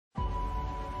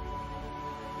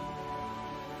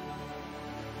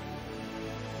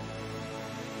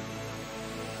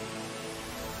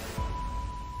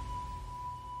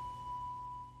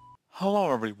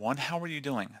Hello everyone, how are you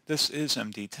doing? This is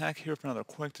MD Tech here for another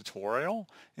quick tutorial.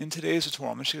 In today's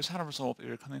tutorial, I'm going to show you how to resolve if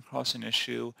you're coming across an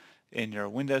issue in your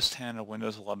Windows 10 or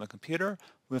Windows 11 computer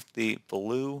with the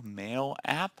Blue Mail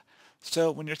app. So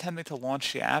when you're attempting to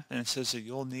launch the app and it says that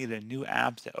you'll need a new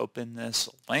app to open this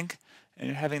link and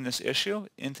you're having this issue,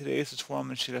 in today's tutorial I'm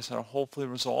going to show you guys how to hopefully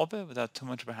resolve it without too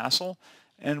much of a hassle,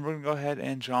 and we're going to go ahead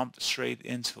and jump straight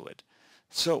into it.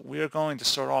 So we are going to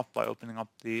start off by opening up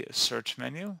the search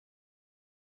menu.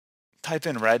 Type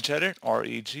in regedit,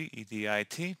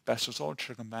 R-E-G-E-D-I-T. Best result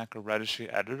should come back a registry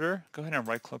editor. Go ahead and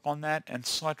right-click on that and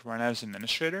select Run as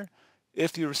Administrator.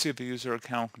 If you receive a user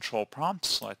account control prompt,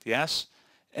 select Yes.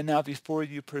 And now before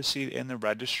you proceed in the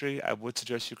registry, I would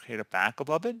suggest you create a backup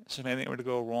of it. So if anything were to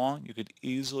go wrong, you could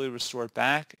easily restore it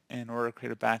back. In order to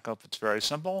create a backup, it's very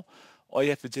simple. All you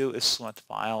have to do is select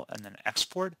File and then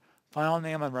Export. File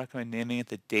name, I recommend naming it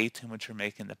the date in which you're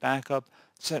making the backup.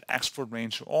 Set export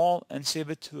range to all and save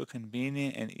it to a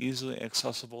convenient and easily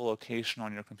accessible location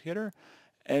on your computer.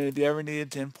 And if you ever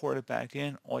needed to import it back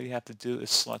in, all you have to do is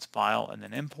select File and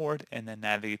then Import and then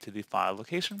navigate to the file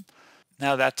location.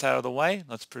 Now that's out of the way,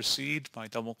 let's proceed by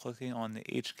double-clicking on the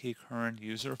HK Current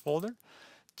User folder.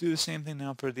 Do the same thing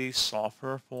now for the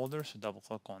Software folder, so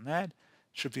double-click on that.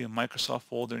 Should be a Microsoft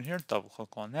folder in here,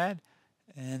 double-click on that.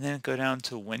 And then go down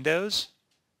to Windows,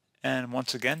 and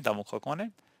once again, double-click on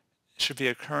it. Should be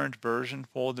a current version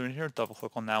folder in here. Double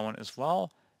click on that one as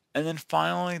well. And then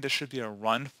finally, there should be a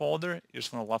run folder. You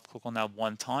just want to left click on that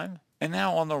one time. And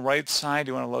now on the right side,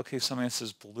 you want to locate something that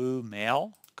says Blue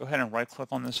Mail. Go ahead and right click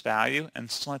on this value and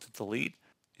select delete.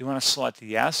 You want to select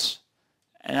yes.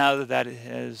 And now that that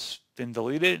has been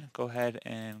deleted, go ahead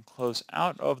and close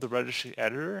out of the registry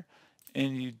editor.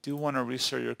 And you do want to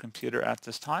restart your computer at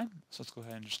this time. So let's go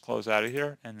ahead and just close out of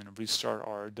here and then restart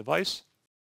our device.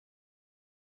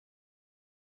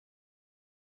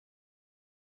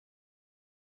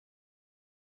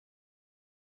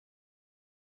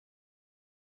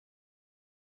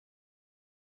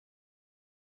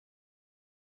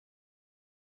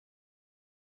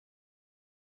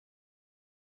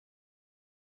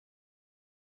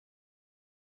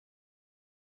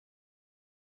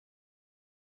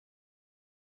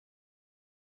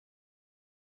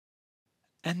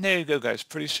 And there you go, guys.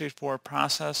 Pretty straightforward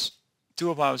process. Do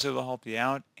hope I was able to help you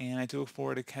out, and I do look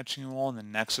forward to catching you all in the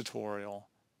next tutorial.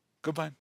 Goodbye.